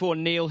Before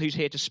Neil, who's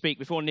here to speak,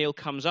 before Neil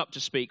comes up to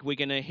speak, we're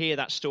going to hear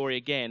that story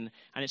again,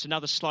 and it's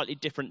another slightly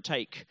different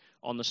take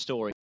on the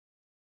story.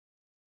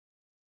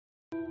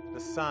 The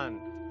son,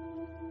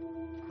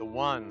 the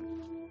one,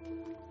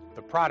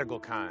 the prodigal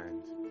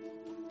kind.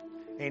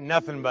 Ain't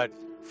nothing but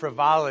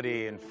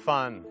frivolity and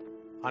fun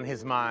on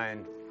his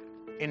mind.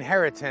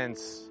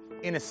 Inheritance,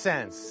 in a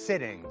sense,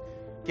 sitting,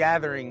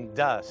 gathering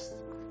dust,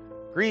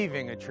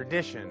 grieving a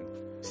tradition,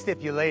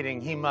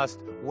 stipulating he must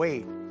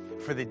wait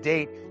for the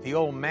date the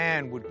old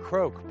man would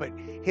croak, but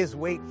his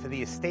wait for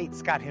the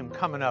estate's got him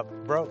coming up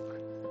broke.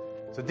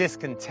 So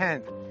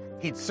discontent,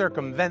 he'd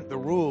circumvent the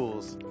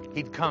rules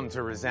he'd come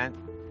to resent,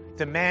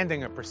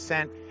 demanding a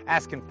percent,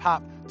 asking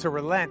Pop to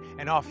relent,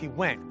 and off he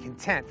went,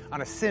 content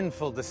on a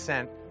sinful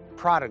descent,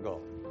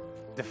 prodigal,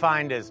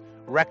 defined as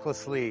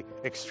recklessly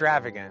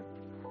extravagant.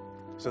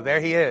 So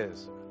there he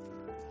is,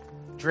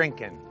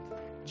 drinking,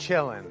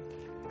 chilling,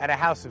 at a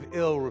house of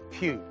ill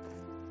repute.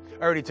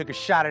 Already took a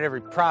shot at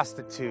every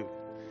prostitute.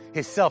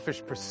 His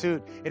selfish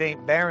pursuit, it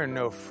ain't bearing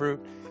no fruit.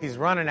 He's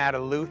running out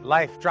of loot,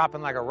 life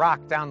dropping like a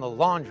rock down the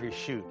laundry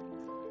chute.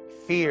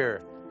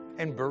 Fear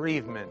and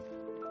bereavement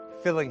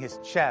filling his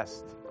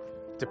chest,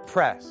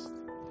 depressed.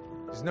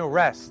 There's no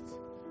rest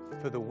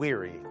for the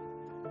weary.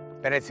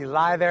 But as he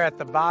lie there at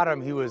the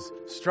bottom, he was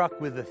struck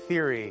with the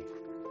theory,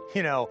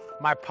 you know,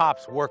 my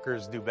pop's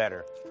workers do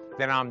better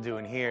than I'm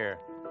doing here.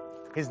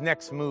 His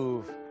next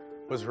move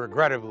was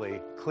regrettably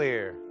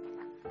clear.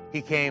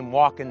 He came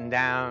walking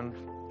down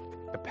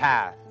the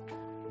path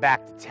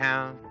back to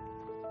town,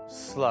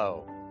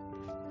 slow,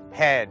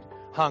 head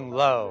hung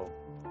low,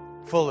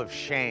 full of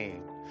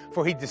shame,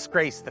 for he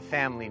disgraced the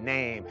family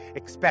name,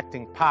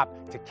 expecting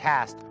Pop to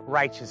cast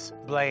righteous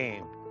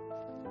blame.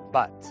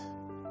 But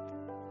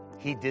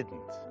he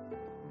didn't.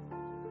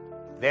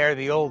 There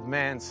the old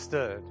man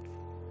stood,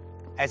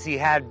 as he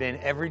had been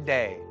every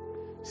day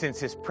since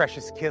his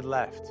precious kid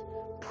left,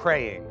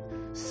 praying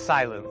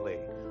silently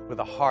with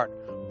a heart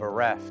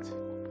bereft.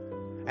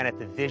 And at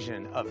the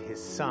vision of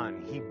his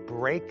son, he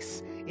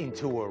breaks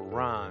into a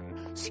run,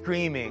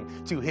 screaming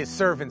to his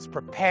servants,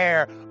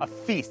 prepare a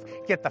feast.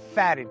 Get the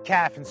fatted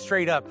calf and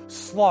straight up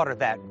slaughter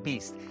that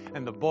beast.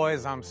 And the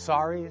boys' I'm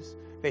sorry's,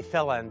 they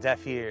fell on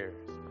deaf ears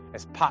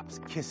as Pop's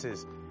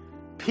kisses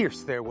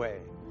pierced their way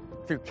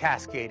through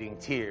cascading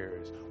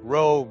tears.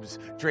 Robes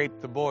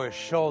draped the boy's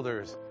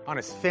shoulders, on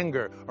his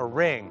finger a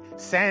ring,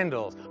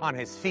 sandals on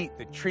his feet,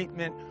 the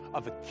treatment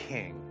of a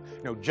king.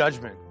 No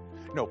judgment,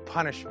 no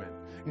punishment,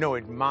 no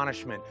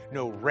admonishment,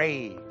 no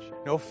rage,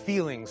 no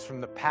feelings from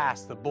the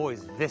past the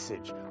boy's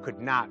visage could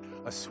not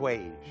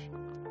assuage.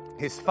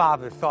 His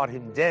father thought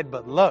him dead,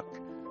 but look,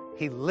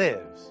 he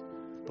lives.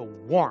 The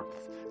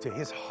warmth to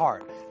his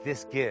heart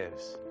this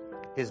gives.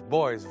 His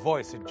boy's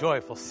voice a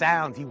joyful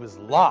sound. He was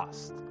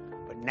lost,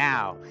 but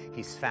now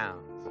he's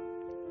found.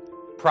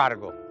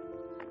 Prodigal,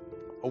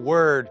 a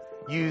word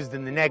used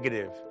in the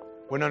negative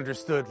when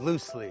understood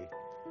loosely,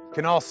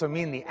 can also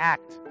mean the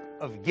act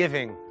of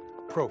giving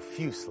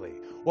profusely.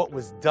 What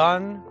was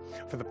done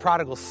for the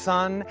prodigal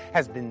son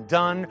has been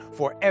done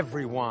for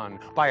everyone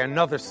by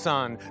another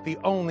son, the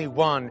only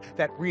one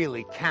that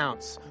really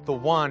counts, the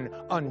one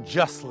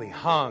unjustly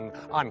hung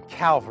on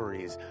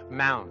Calvary's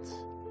mount.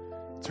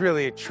 It's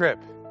really a trip.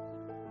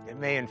 It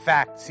may in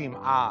fact seem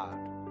odd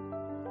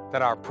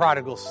that our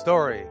prodigal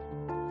story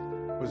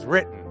was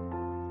written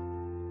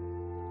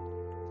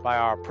by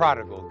our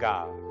prodigal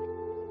God.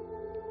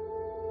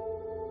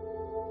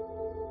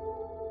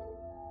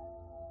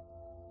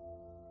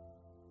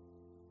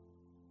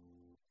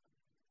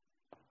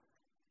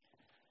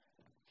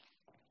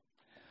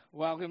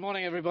 Well, good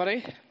morning,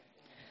 everybody.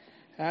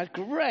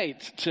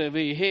 Great to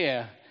be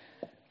here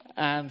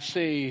and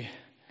see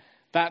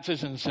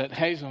baptisms at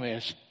Hazelmere.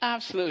 It's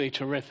absolutely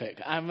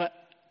terrific. I'm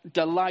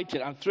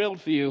delighted. I'm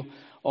thrilled for you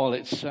all.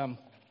 It's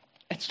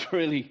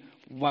really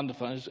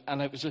wonderful,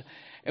 and it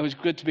was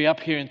good to be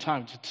up here in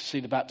time to see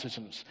the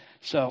baptisms.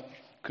 So,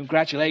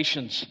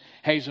 congratulations,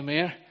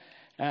 Hazelmere,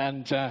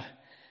 and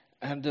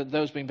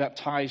those being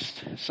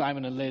baptized,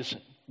 Simon and Liz.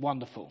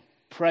 Wonderful.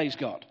 Praise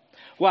God.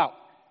 Well,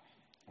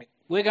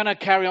 we're going to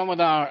carry on with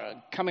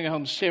our Coming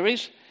Home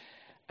series,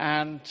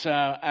 and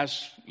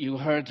as you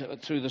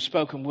heard through the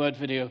spoken word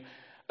video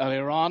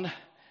earlier on,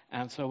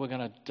 and so we're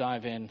going to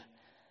dive in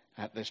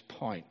at this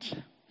point.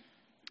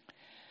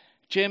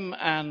 Jim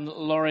and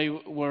Laurie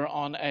were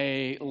on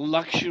a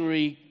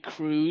luxury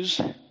cruise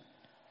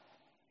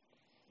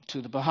to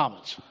the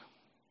Bahamas.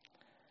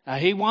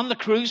 He won the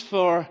cruise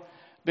for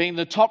being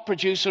the top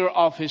producer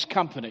of his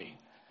company.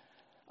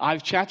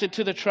 I've chatted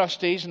to the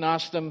trustees and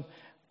asked them,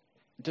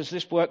 does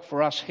this work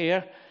for us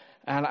here?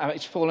 And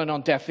it's fallen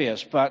on deaf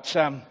ears. But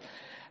so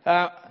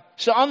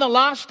on the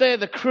last day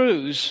of the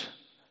cruise,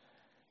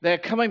 they're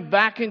coming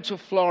back into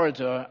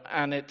Florida,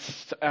 and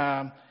it's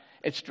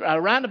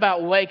around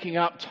about waking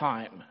up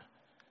time,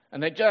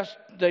 and they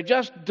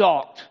just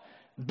docked,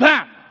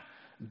 bam,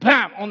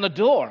 bam, on the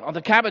door, on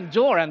the cabin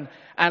door, and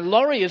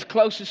Laurie is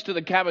closest to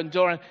the cabin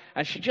door,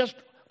 and she just,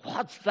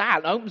 what's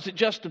that? Opens it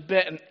just a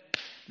bit, and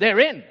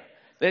they're in.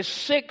 There's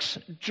 6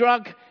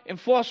 drug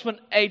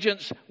enforcement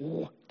agents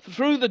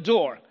through the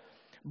door.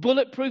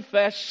 Bulletproof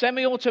vests,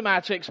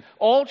 semi-automatics,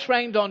 all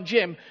trained on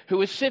Jim, who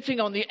was sitting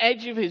on the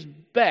edge of his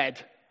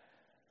bed,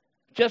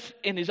 just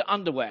in his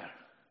underwear.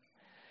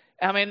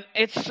 I mean,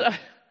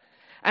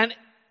 and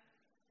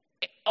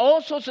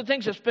all sorts of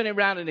things are spinning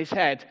around in his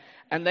head.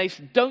 And they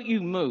said, don't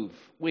you move.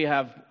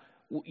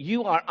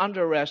 You are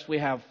under arrest. We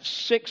have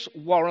 6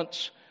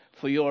 warrants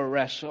for your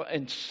arrest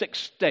in 6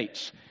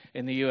 states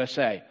in the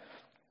USA.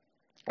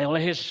 And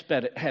his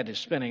head is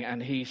spinning,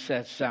 and he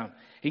says,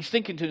 he's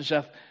thinking to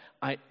himself,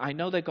 I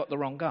know they got the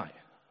wrong guy.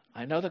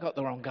 I know they got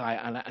the wrong guy,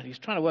 and he's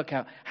trying to work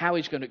out how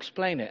he's going to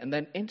explain it. And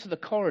then into the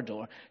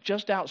corridor,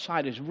 just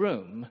outside his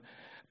room,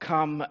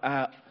 come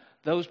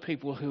those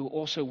people who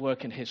also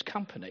work in his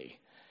company.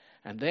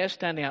 And they're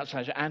standing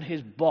outside, and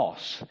his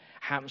boss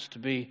happens to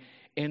be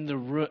in the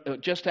room,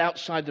 just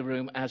outside the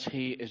room as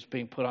he is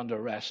being put under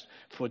arrest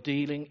for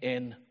dealing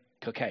in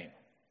cocaine.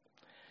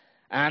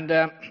 And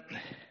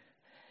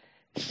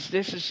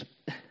this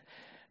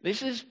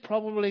is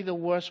probably the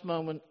worst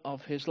moment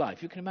of his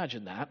life. You can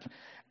imagine that.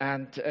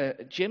 And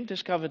Jim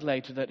discovered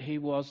later that he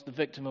was the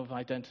victim of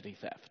identity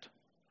theft.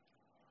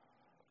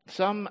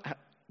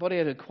 Somebody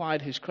had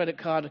acquired his credit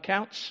card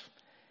accounts,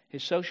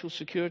 his social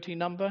security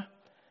number,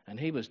 and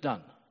he was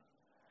done.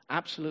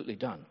 Absolutely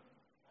done.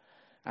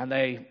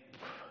 And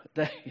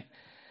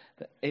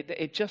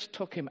it just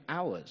took him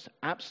hours,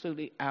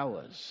 absolutely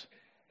hours,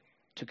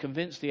 to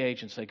convince the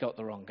agents they got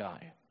the wrong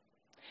guy.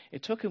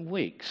 It took him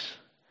weeks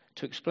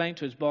to explain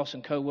to his boss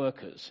and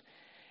co-workers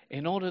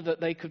in order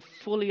that they could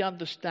fully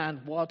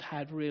understand what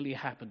had really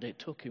happened. It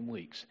took him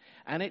weeks.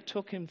 And it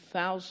took him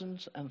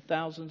thousands and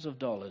thousands of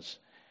dollars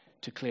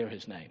to clear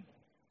his name.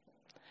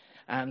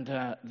 And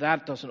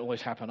that doesn't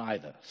always happen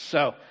either.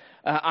 So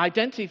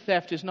identity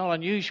theft is not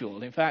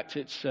unusual. In fact,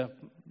 it's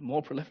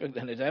more prolific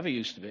than it ever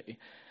used to be.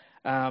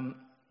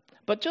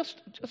 But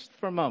just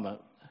for a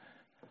moment,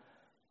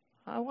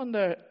 I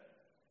wonder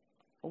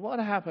what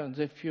happens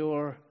if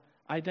your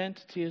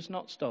identity is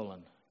not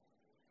stolen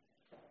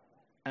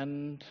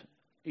and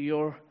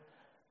your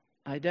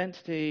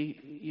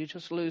identity, you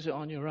just lose it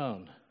on your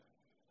own.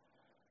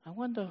 I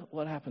wonder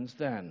what happens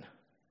then.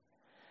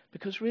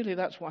 Because really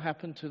that's what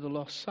happened to the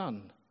lost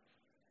son.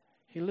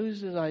 He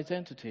loses his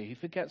identity. He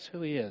forgets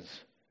who he is.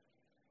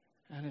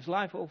 And his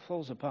life all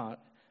falls apart.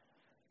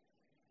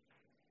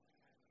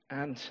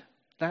 And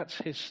that's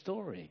his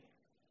story.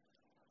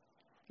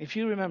 If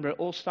you remember, it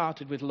all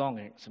started with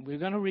longings. And we're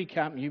going to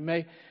recap. You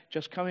may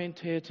just come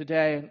into here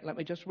today, and let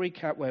me just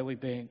recap where we've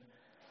been.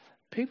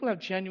 People have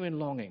genuine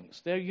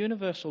longings. They're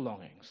universal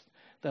longings.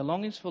 They're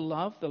longings for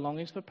love, they're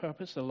longings for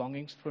purpose, they're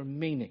longings for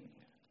meaning.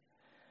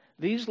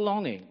 These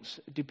longings,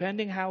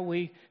 depending how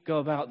we go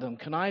about them,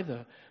 can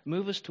either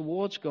move us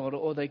towards God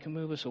or they can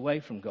move us away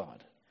from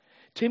God.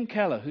 Tim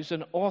Keller, who's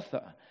an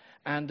author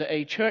and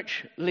a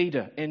church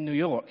leader in New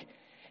York,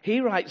 he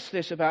writes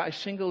this about a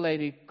single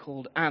lady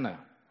called Anna,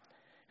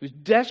 who's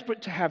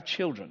desperate to have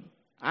children,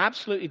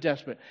 absolutely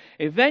desperate.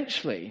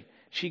 Eventually,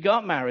 she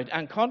got married,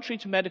 and contrary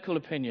to medical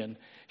opinion,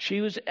 she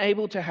was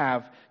able to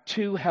have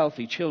 2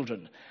 healthy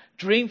children.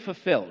 Dream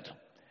fulfilled.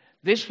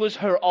 This was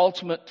her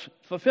ultimate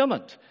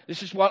fulfillment.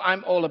 This is what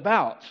I'm all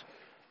about.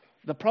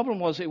 The problem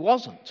was it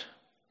wasn't.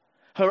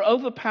 Her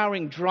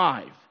overpowering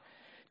drive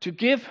to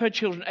give her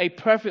children a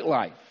perfect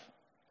life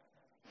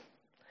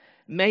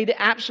made it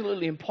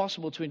absolutely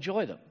impossible to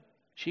enjoy them.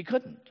 She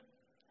couldn't.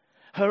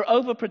 Her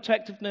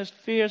overprotectiveness,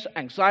 fears,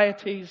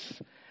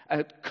 anxieties,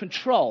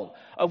 control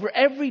over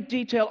every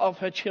detail of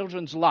her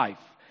children's life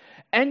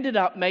ended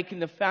up making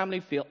the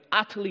family feel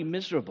utterly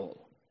miserable.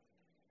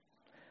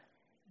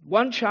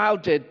 One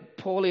child did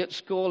poorly at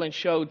school and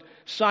showed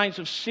signs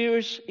of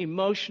serious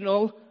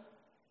emotional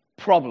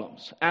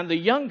problems, and the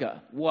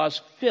younger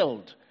was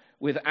filled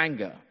with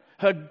anger.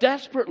 Her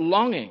desperate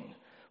longing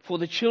for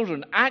the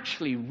children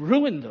actually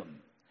ruined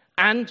them,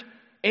 and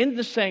in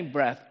the same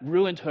breath,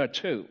 ruined her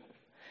too.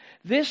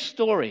 This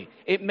story,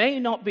 it may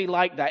not be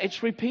like that.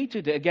 It's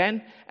repeated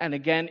again and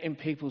again in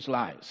people's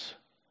lives.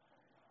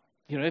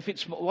 You know,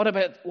 what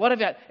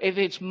about if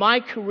it's my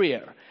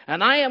career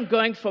and I am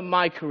going for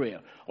my career,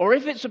 or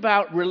if it's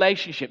about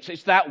relationships,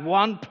 it's that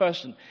one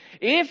person.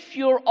 If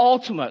your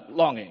ultimate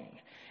longing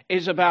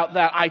is about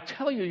that, I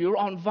tell you, you're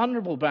on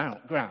vulnerable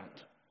ground.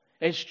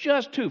 It's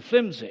just too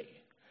flimsy.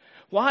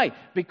 Why?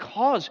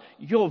 Because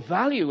your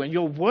value and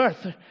your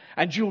worth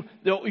and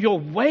your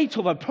weight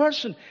of a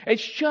person,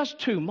 it's just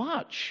too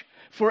much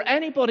for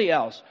anybody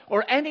else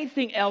or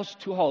anything else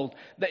to hold.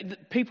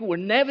 People were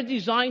never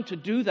designed to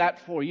do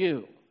that for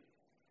you.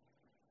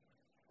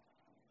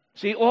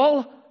 See,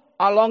 all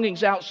our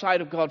longings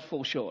outside of God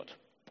fall short.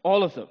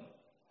 All of them.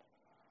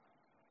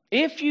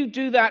 If you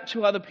do that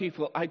to other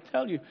people, I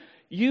tell you,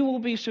 you will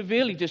be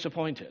severely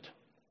disappointed.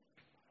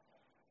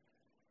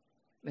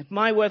 If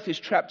my worth is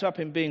trapped up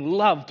in being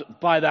loved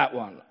by that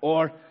one,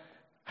 or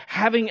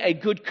having a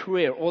good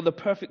career, or the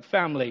perfect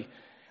family,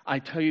 I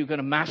tell you, you're going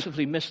to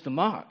massively miss the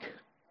mark.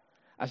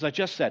 As I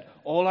just said,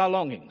 all our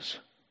longings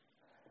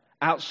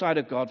outside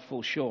of God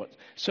fall short.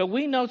 So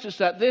we notice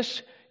that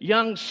this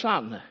young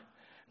son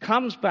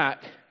comes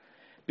back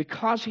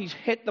because he's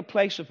hit the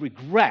place of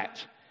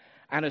regret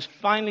and has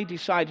finally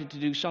decided to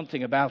do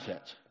something about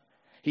it.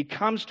 He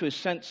comes to his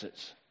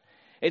senses.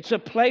 It's a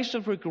place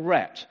of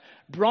regret.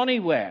 Bronnie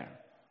Ware,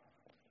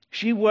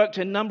 she worked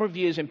a number of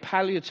years in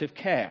palliative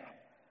care.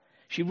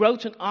 She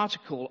wrote an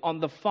article on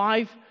the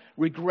 5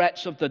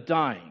 regrets of the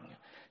dying.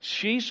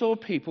 She saw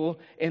people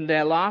in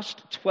their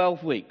last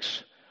 12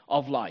 weeks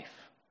of life.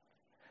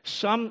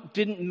 Some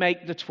didn't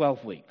make the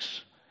 12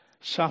 weeks.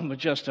 Some were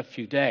just a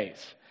few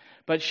days.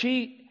 But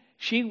she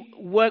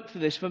worked for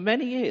this for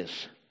many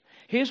years.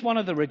 Here's one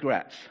of the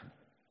regrets.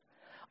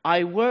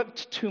 I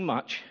worked too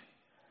much,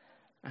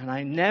 and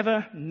I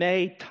never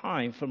made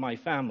time for my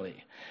family.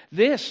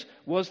 This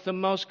was the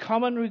most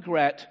common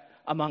regret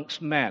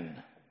amongst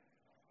men.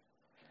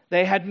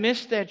 They had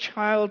missed their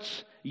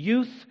child's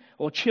youth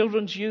or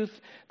children's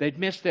youth. They'd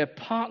missed their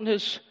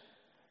partner's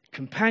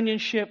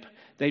companionship.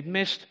 They'd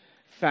missed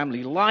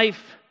family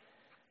life.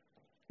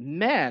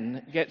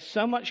 Men get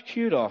so much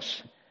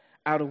kudos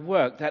out of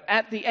work that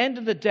at the end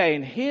of the day,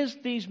 and here's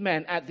these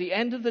men at the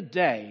end of the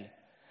day,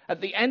 at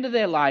the end of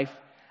their life,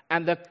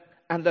 and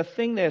the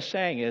thing they're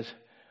saying is,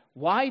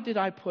 why did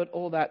I put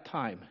all that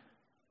time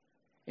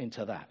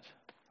into that?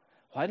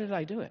 Why did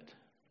I do it?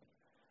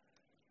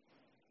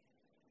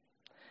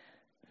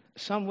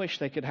 Some wish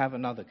they could have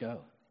another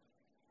go.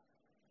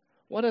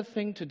 What a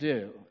thing to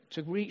do,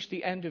 to reach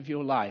the end of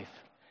your life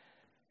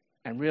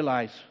and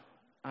realize,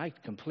 I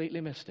completely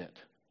missed it.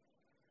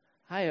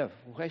 I have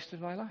wasted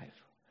my life.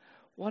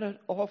 What an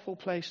awful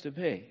place to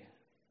be.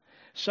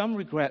 Some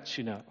regrets,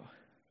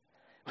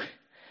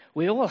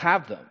 we all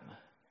have them.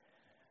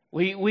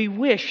 We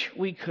wish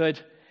we could,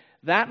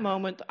 that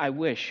moment I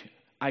wish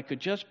I could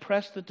just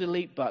press the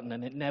delete button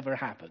and it never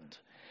happened.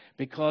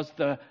 Because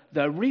the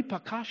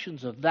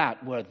repercussions of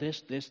that were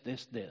this.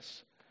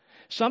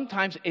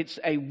 Sometimes it's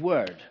a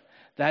word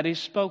that is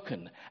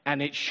spoken,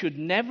 and it should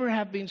never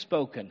have been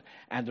spoken,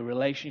 and the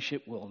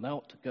relationship will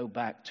not go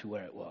back to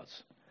where it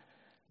was.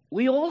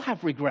 We all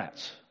have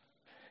regrets.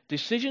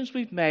 Decisions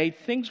we've made,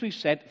 things we've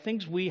said,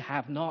 things we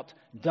have not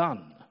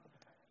done.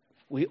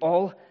 We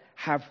all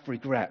have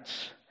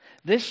regrets.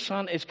 This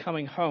son is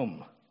coming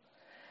home,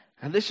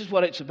 and this is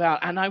what it's about.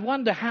 And I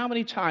wonder how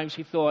many times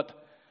he thought,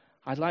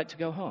 I'd like to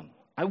go home.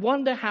 I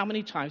wonder how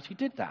many times he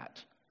did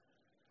that.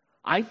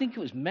 I think it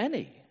was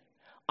many.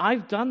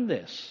 I've done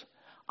this.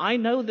 I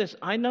know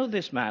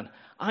this man.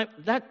 I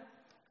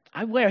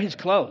wear his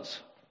clothes.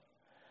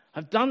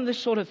 I've done this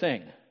sort of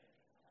thing.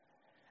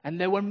 And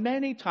there were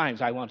many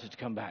times I wanted to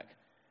come back.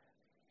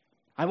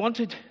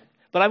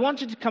 But I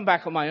wanted to come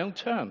back on my own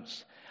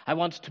terms. I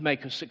wanted to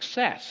make a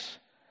success.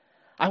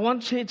 I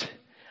wanted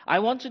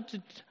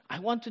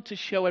to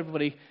show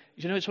everybody,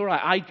 it's all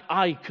right.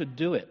 I could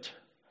do it.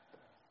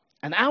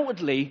 And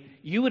outwardly,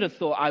 you would have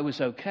thought I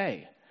was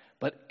okay.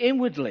 But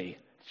inwardly,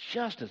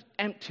 just as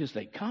empty as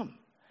they come.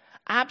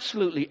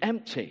 Absolutely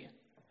empty.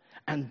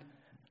 And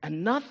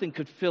nothing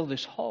could fill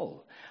this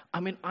hole.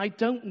 I mean, I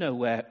don't know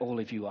where all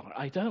of you are.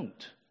 I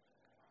don't.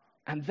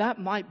 And that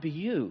might be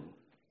you.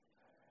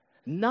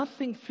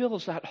 Nothing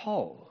fills that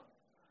hole.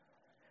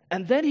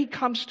 And then he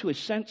comes to his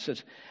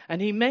senses,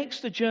 and he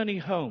makes the journey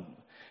home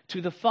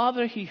to the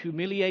father he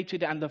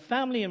humiliated and the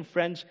family and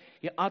friends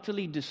he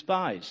utterly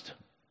despised.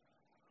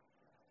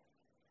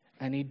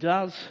 And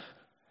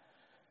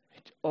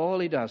all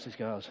he does is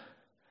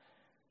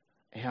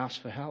he asks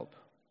for help.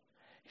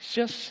 He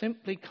just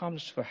simply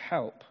comes for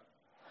help.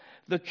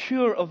 The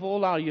cure of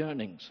all our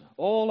yearnings,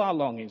 all our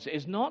longings,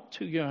 is not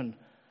to yearn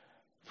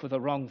for the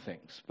wrong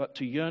things, but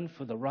to yearn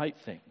for the right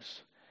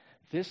things.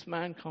 This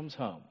man comes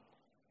home.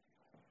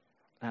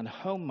 And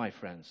home, my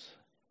friends,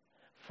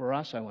 for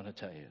us, I want to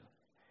tell you,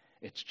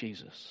 it's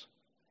Jesus.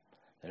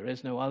 There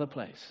is no other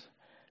place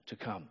to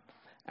come.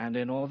 And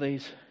in all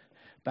these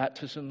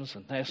baptisms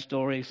and their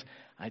stories,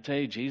 I tell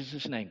you,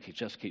 Jesus' name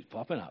just keeps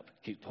popping up.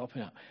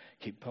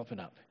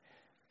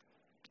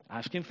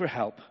 Ask him for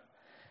help,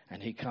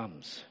 and he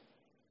comes.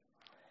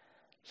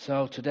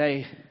 So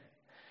today,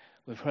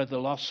 we've heard the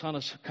lost son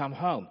has come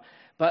home.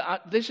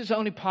 But this is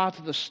only part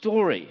of the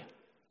story.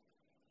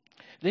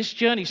 This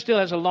journey still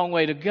has a long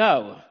way to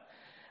go.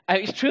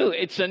 It's true,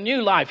 it's a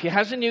new life. He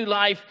has a new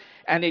life,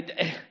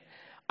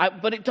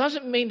 but it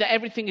doesn't mean that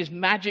everything is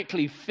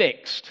magically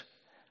fixed.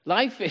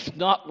 Life is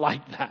not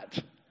like that.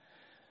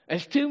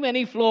 There's too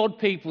many flawed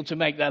people to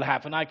make that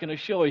happen, I can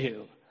assure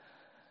you.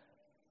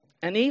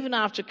 And even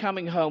after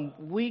coming home,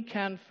 we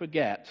can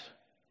forget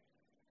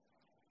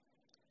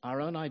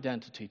our own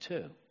identity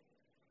too,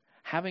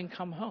 having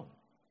come home.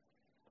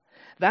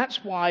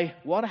 That's why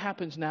what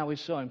happens now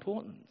is so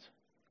important.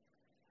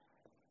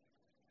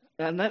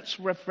 And let's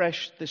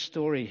refresh the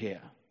story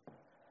here.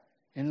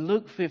 In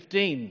Luke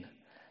 15,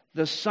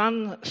 the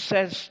son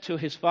says to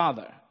his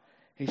father,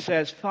 he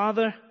says,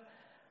 Father,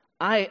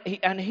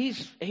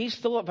 he's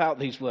thought about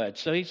these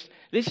words. So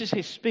this is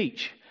his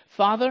speech.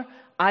 Father,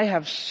 I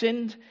have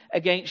sinned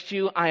against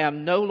you. I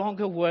am no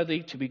longer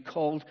worthy to be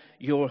called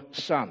your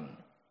son.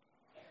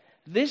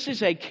 This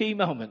is a key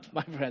moment,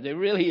 my friend. It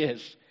really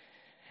is.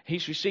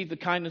 He's received the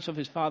kindness of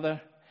his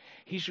father.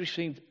 He's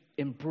received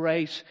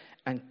embrace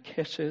and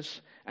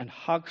kisses and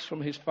hugs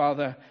from his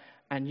father.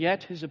 And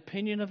yet his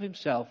opinion of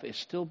himself is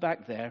still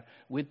back there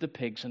with the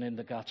pigs and in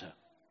the gutter.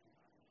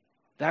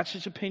 That's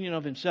his opinion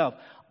of himself.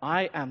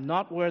 I am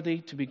not worthy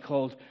to be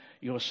called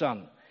your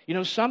son. You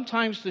know,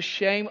 sometimes the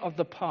shame of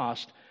the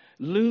past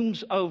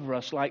looms over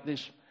us like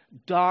this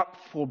dark,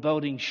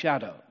 foreboding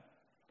shadow.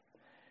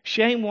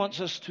 Shame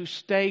wants us to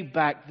stay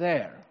back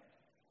there.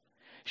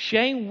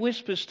 Shame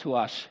whispers to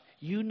us,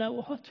 you know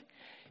what?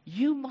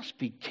 You must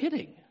be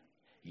kidding.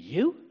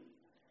 You?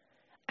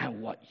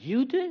 And what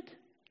you did?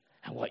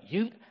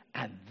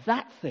 And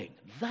that thing,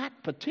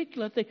 that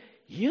particular thing,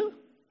 you?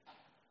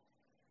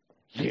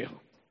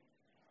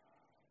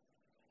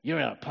 You're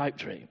in a pipe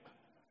dream.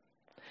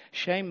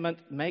 Shame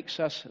makes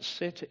us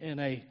sit in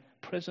a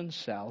prison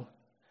cell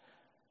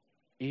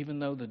even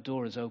though the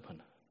door is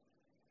open.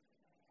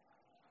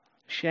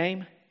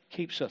 Shame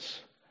keeps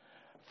us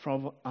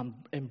from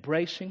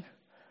embracing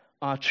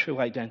our true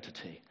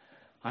identity.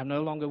 I'm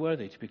no longer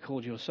worthy to be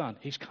called your son.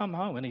 He's come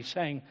home and he's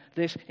saying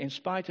this in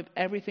spite of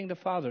everything the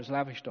Father has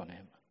lavished on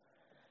him.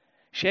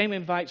 Shame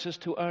invites us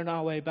to earn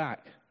our way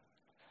back.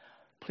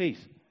 Please.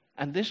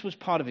 And this was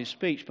part of his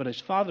speech, but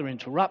his father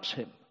interrupts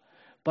him.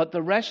 But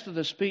the rest of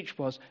the speech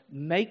was,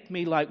 make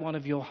me like one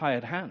of your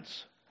hired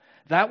hands.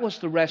 That was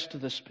the rest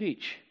of the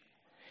speech.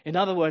 In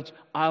other words,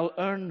 I'll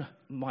earn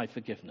my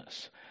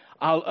forgiveness.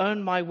 I'll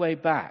earn my way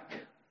back.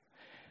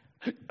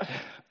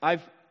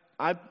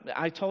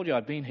 I told you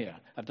I've been here.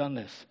 I've done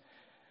this.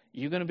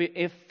 You're going to be,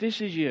 if this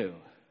is you,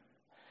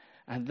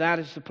 and that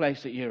is the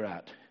place that you're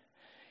at,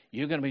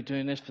 you're going to be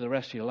doing this for the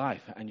rest of your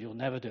life, and you'll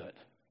never do it.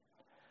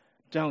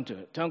 Don't do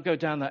it. Don't go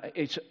down that.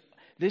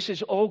 This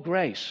is all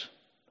grace.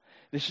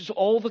 This is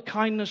all the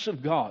kindness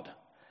of God.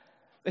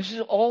 This is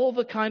all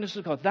the kindness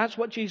of God. That's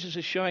what Jesus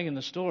is showing in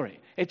the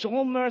story. It's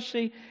all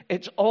mercy.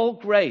 It's all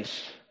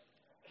grace.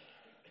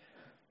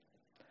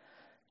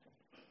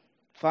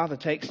 Father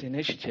takes the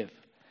initiative.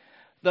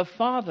 The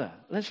Father,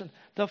 listen,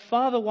 the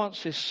Father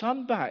wants his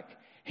son back.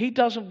 He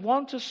doesn't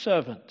want a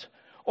servant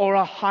or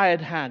a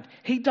hired hand.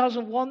 He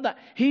doesn't want that.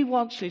 He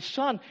wants his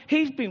son.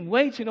 He's been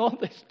waiting all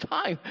this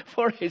time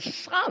for his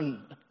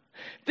son.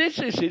 This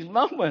is his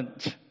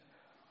moment.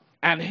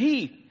 And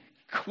he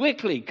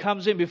quickly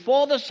comes in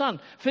before the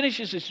son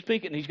finishes his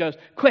speaking, and he goes,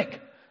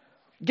 quick,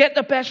 get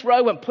the best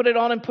robe and put it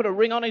on and put a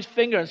ring on his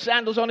finger and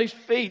sandals on his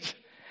feet.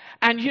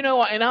 And you know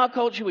what? In our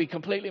culture, we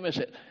completely miss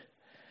it.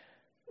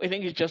 We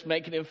think he's just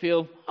making him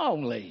feel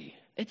homely.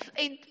 It's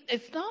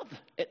not.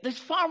 There's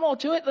far more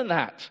to it than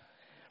that.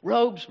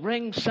 Robes,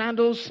 rings,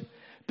 sandals,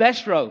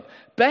 best robe.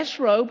 Best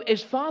robe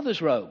is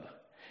Father's robe.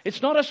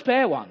 It's not a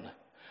spare one,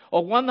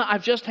 or one that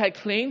I've just had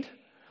cleaned,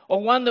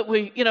 or one that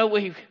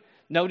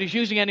nobody's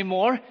using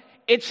anymore.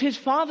 It's his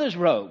Father's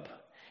robe.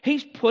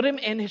 He's put him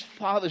in his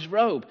Father's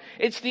robe.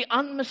 It's the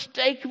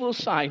unmistakable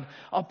sign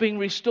of being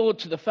restored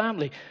to the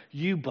family.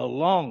 You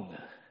belong.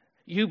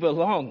 You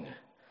belong.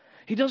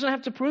 He doesn't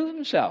have to prove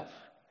himself.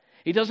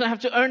 He doesn't have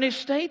to earn his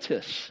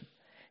status.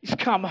 He's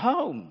come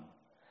home.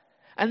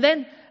 And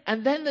then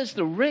there's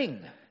the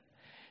ring.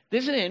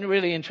 This is a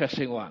really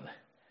interesting one.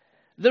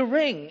 The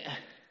ring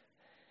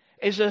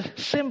is a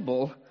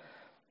symbol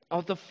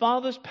of the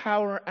Father's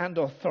power and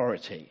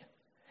authority.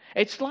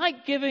 It's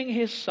like giving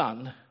his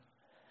son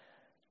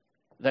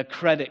the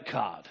credit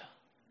card.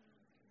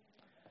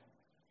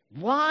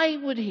 Why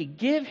would he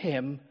give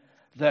him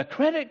the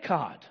credit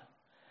card?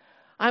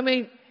 I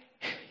mean,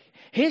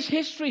 his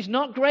history's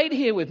not great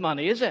here with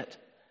money, is it?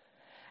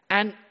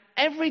 And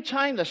every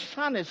time the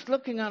son is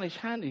looking on his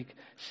hand, he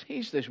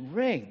sees this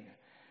ring.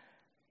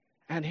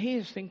 And he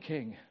is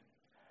thinking,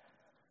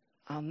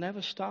 I'll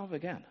never starve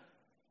again.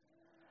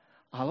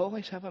 I'll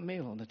always have a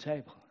meal on the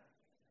table.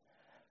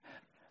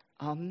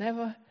 I'll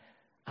never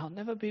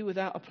be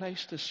without a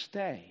place to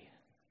stay.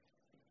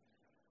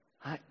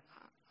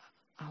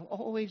 I'll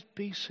always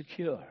be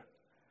secure.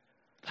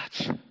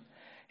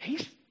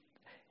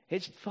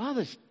 His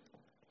father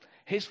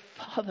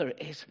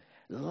is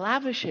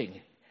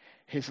lavishing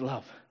his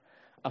love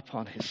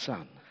upon his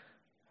son.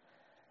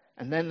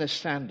 And then the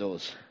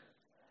sandals.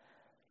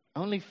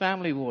 Only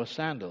family wore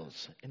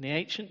sandals. In the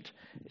ancient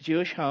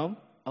Jewish home,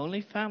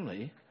 only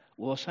family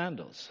wore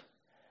sandals.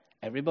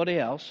 Everybody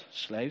else,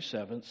 slave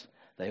servants,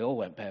 they all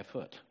went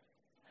barefoot.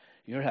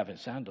 You're having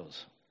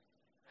sandals.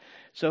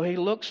 So he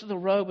looks at the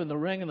robe and the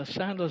ring and the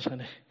sandals,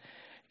 and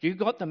you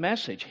got the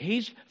message.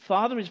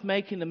 Father is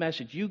making the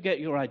message. You get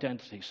your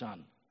identity,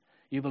 son.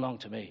 You belong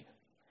to me.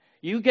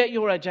 You get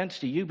your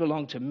identity. You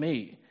belong to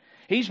me.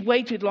 He's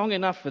waited long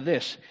enough for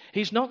this.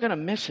 He's not going to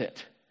miss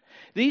it.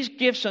 These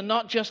gifts are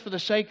not just for the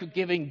sake of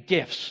giving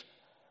gifts.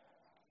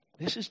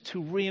 This is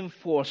to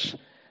reinforce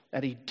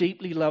that he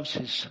deeply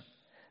loves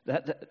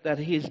that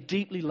he is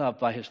deeply loved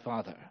by his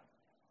Father.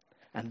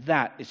 And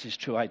that is his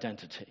true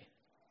identity.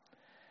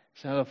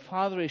 So the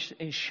Father is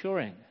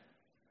ensuring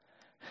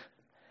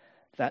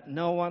that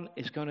no one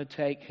is going to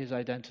take his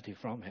identity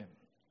from him.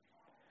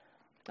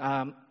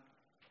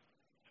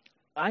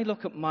 I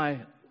look at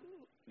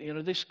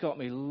this got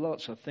me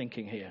lots of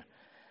thinking here.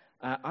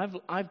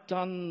 I've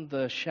done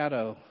the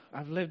shadow.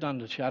 I've lived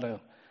under the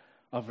shadow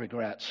of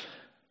regrets.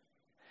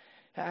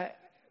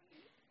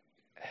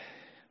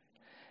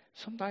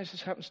 Sometimes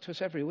this happens to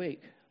us every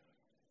week.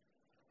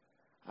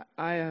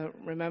 I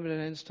remembered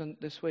an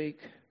instant this week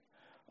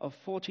of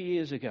 40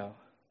 years ago.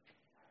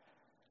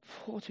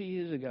 40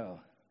 years ago.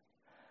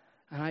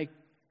 And I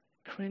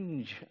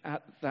cringe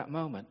at that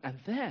moment. And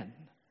then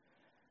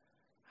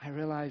I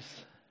realize,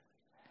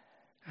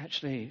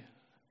 actually,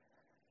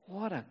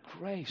 what a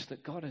grace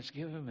that God has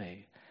given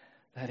me,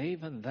 that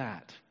even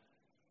that,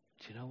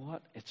 do you know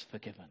what? It's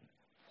forgiven.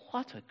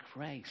 What a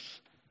grace.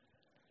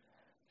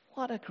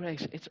 What a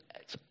grace. It's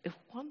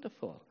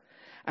wonderful.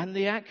 And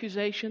the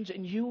accusations,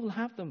 and you will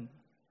have them,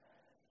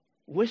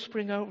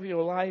 whispering over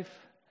your life,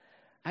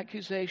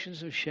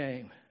 accusations of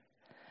shame.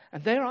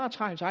 And there are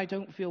times I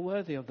don't feel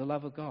worthy of the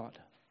love of God.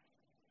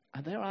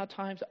 And there are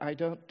times I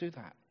don't do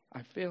that.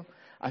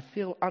 I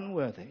feel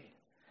unworthy.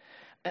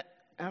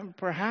 And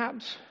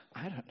perhaps,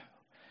 I don't know,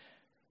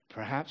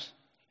 perhaps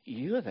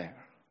you're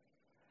there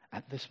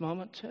at this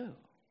moment too.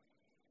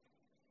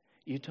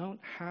 You don't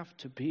have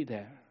to be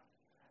there.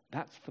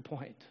 That's the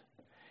point.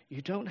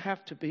 You don't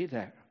have to be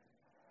there.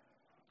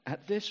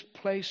 At this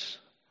place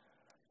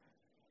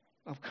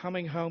of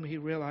coming home, he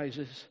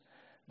realizes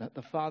that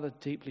the Father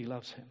deeply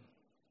loves him.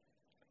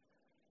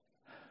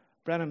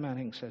 Brennan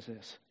Manning says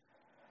this.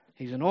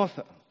 He's an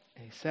author.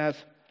 He says,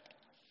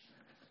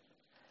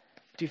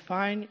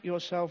 define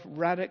yourself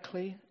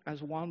radically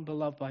as one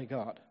beloved by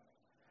God.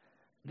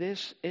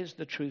 This is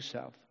the true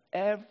self.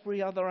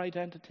 Every other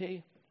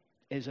identity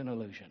is an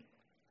illusion.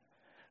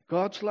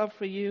 God's love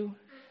for you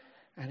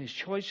and his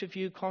choice of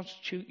you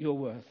constitute your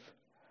worth.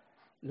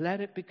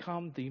 Let it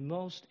become the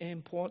most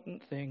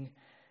important thing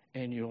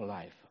in your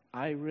life.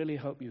 I really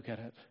hope you get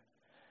it.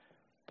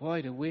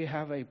 Boy, do we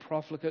have a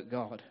profligate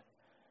God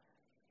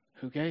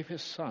who gave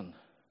his son,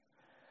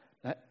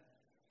 that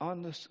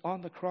on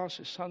the cross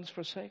his son's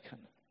forsaken.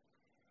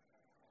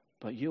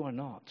 But you are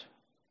not.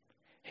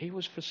 He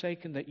was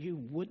forsaken that you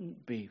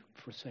wouldn't be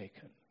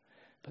forsaken,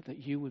 but that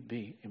you would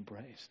be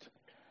embraced.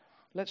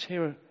 Let's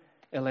hear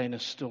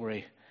Elena's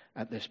story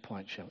at this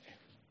point, shall we?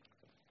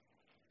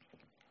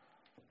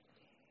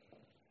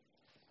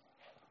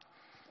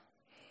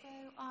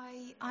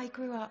 I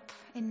grew up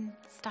in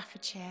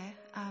Staffordshire.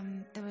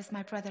 There was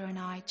my brother and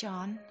I,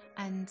 John,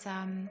 and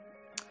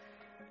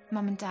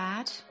Mum and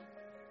Dad.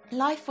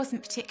 Life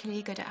wasn't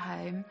particularly good at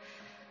home.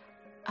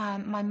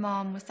 My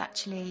mum was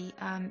actually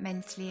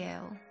mentally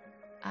ill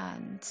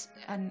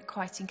and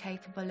quite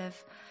incapable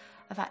of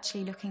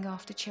actually looking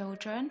after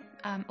children,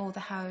 or the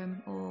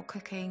home, or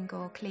cooking,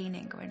 or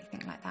cleaning, or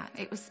anything like that.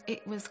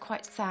 It was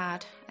quite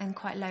sad and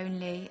quite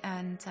lonely,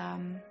 and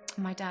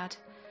my dad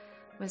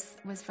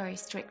was very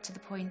strict to the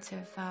point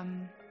of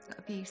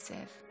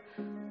abusive.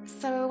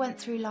 So I went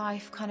through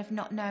life kind of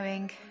not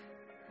knowing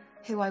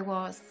who I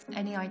was,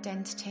 any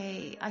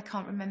identity. I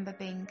can't remember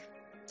being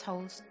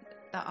told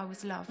that I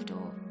was loved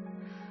or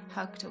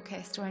hugged or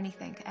kissed or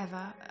anything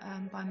ever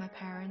by my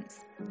parents.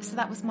 So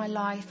that was my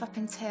life up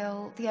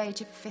until the age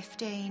of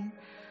 15,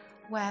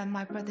 where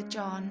my brother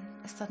John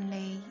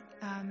suddenly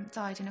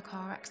died in a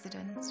car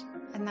accident.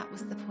 And that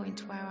was the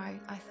point where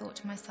I thought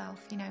to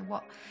myself, you know,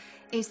 what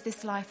is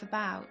this life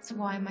about?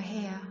 Why am I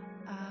here?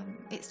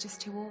 It's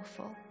just too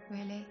awful,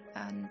 really.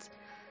 And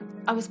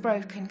I was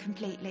broken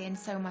completely, and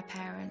so were my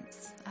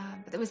parents.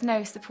 But there was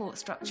no support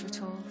structure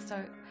at all.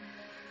 So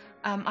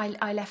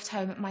I left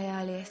home at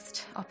my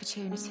earliest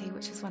opportunity,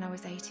 which was when I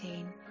was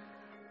 18.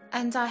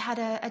 And I had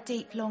a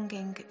deep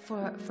longing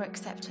for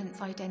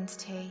acceptance,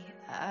 identity,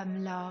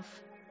 love,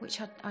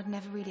 which I'd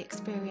never really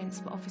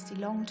experienced, but obviously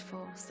longed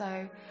for.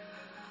 So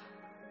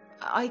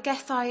I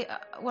guess I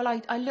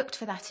looked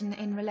for that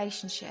in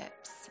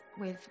relationships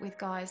with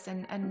guys,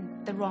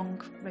 and the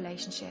wrong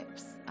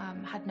relationships.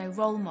 Had no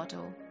role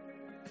model.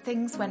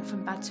 Things went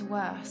from bad to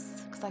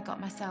worse because I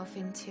got myself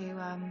into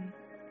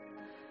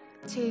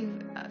two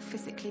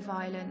physically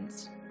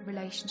violent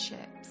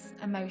relationships,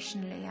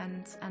 emotionally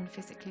and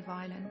physically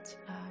violent,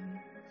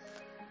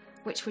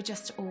 which were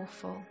just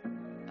awful,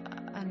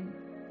 and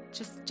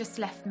just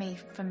left me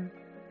from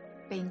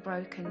being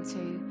broken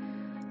to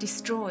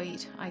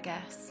destroyed, I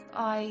guess.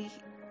 I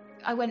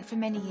went for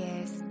many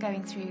years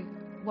going through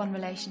one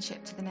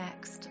relationship to the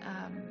next,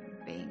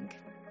 being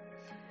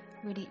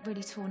really,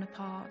 really torn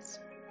apart.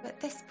 At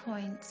this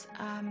point,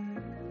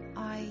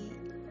 I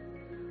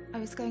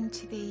was going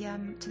to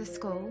the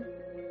school,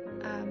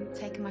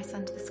 taking my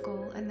son to the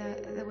school, and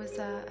there was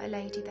a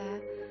lady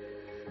there,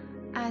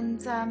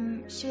 and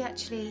she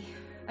actually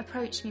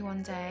approached me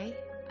one day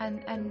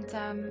and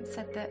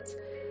said that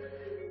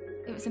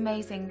it was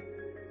amazing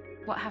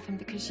what happened,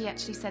 because she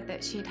actually said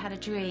that she had had a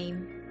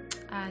dream,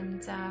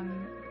 and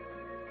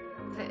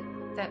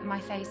that my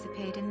face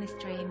appeared in this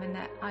dream, and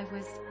that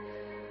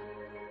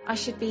I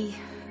should be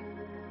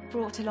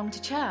brought along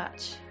to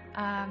church,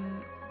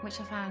 which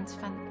I found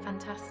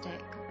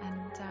fantastic,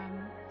 and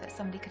that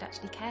somebody could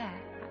actually care,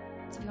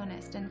 to be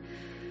honest.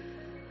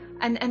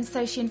 And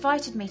so she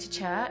invited me to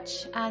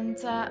church, and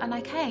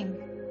I came.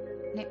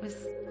 And it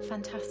was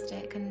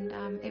fantastic, and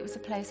it was a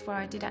place where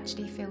I did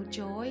actually feel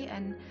joy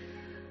and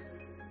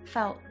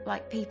felt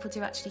like people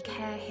do actually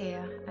care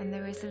here, and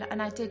there is,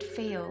 and I did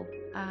feel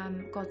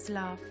God's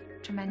love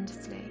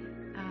tremendously.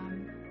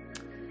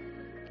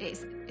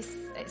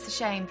 It's a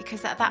shame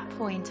because at that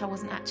point I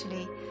wasn't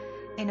actually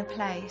in a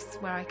place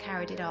where I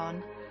carried it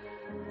on.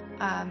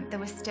 There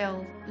was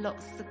still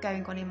lots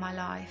going on in my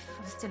life.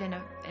 I was still in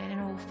an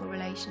awful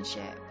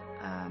relationship.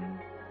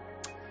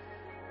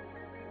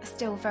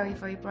 Still very,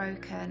 very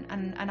broken,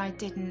 and I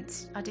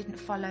didn't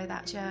follow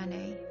that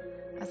journey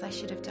as I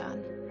should have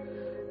done.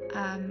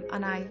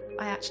 And I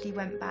actually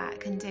went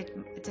back and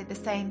did the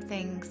same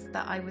things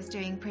that I was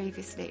doing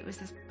previously. It was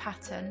this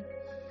pattern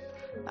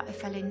that I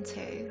fell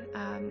into,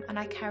 and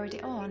I carried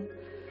it on.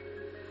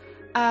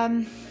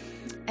 And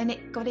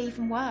it got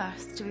even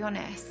worse, to be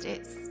honest.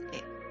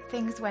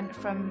 Things went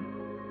from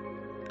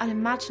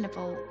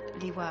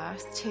unimaginably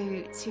worse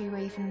to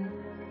even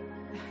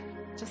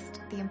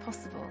just the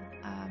impossible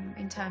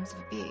in terms of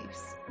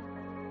abuse.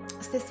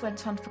 So this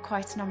went on for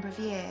quite a number of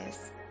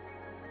years,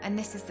 and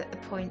this is at the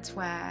point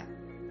where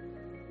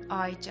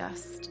I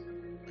just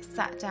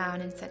sat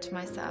down and said to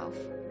myself,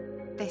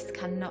 this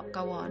cannot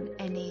go on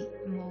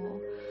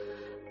anymore.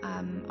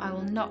 I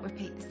will not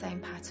repeat the same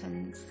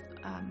patterns.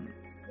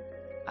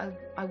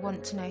 I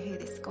want to know who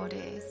this God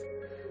is,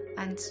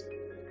 and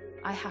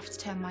I have to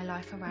turn my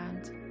life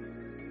around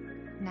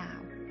now.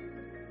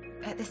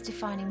 At this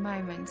defining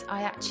moment,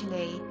 I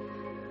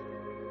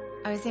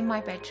was in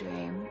my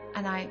bedroom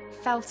and I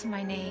fell to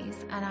my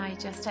knees and I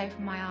just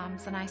opened my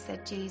arms and I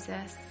said,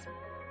 Jesus,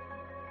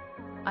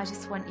 I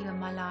just want you in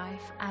my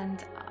life,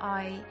 and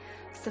I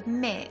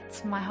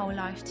submit my whole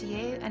life to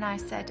you. And I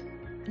said,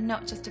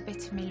 not just a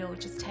bit of me, Lord,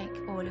 just take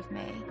all of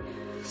me.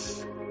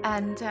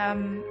 And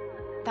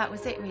that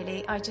was it,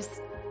 really.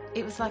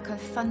 It was like a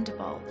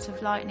thunderbolt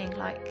of lightning.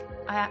 Like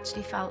I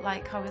actually felt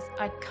like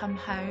I'd come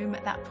home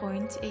at that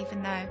point,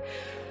 even though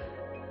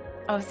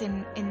I was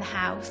in the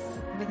house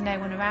with no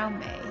one around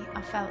me.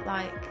 I felt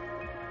like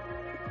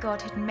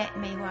God had met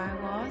me where I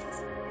was,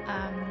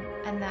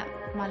 and that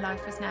my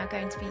life was now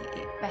going to be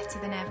better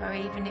than ever.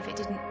 Even if it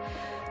didn't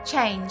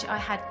change, I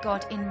had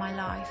God in my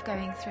life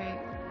going through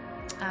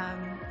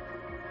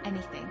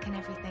anything and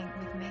everything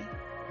with me.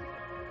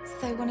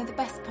 So one of the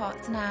best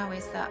parts now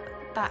is that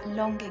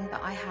longing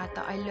that I had,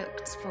 that I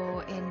looked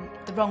for in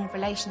the wrong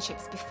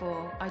relationships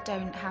before, I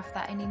don't have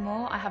that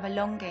anymore. I have a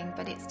longing,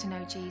 but it's to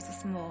know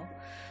Jesus more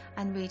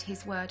and read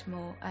his word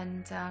more,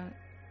 and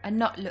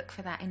not look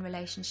for that in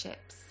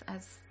relationships,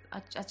 as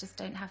I just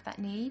don't have that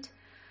need.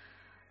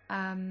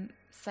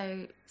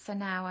 So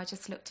now I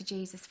just look to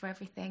Jesus for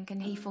everything,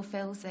 and he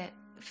fulfills it.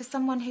 For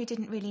someone who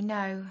didn't really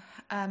know,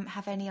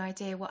 have any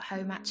idea what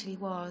home actually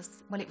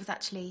was, well, it was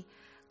actually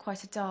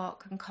quite a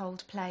dark and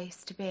cold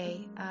place to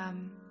be.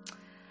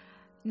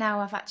 Now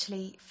I've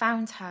actually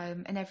found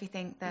home and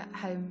everything that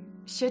home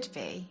should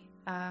be.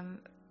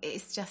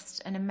 It's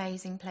just an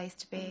amazing place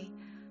to be.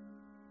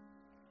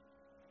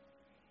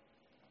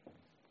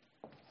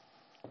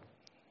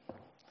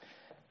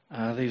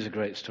 These are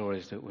great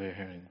stories that we're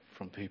hearing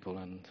from people,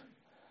 and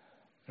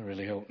they're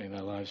really opening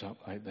their lives up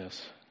like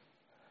this.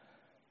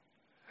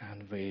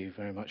 And we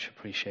very much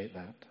appreciate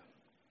that.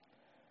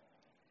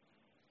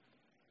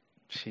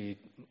 She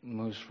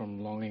moves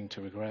from longing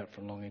to regret,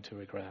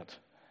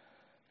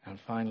 and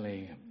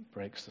finally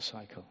breaks the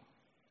cycle.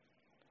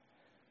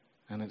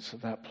 And it's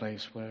at that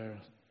place where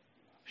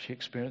she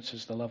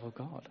experiences the love of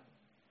God.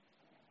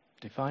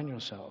 Define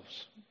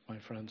yourselves, my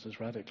friends, as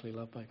radically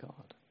loved by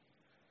God.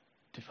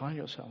 Define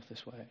yourself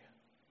this way.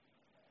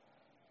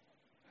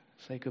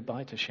 Say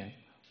goodbye to shame.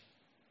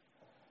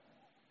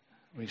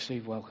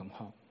 Receive welcome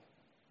home.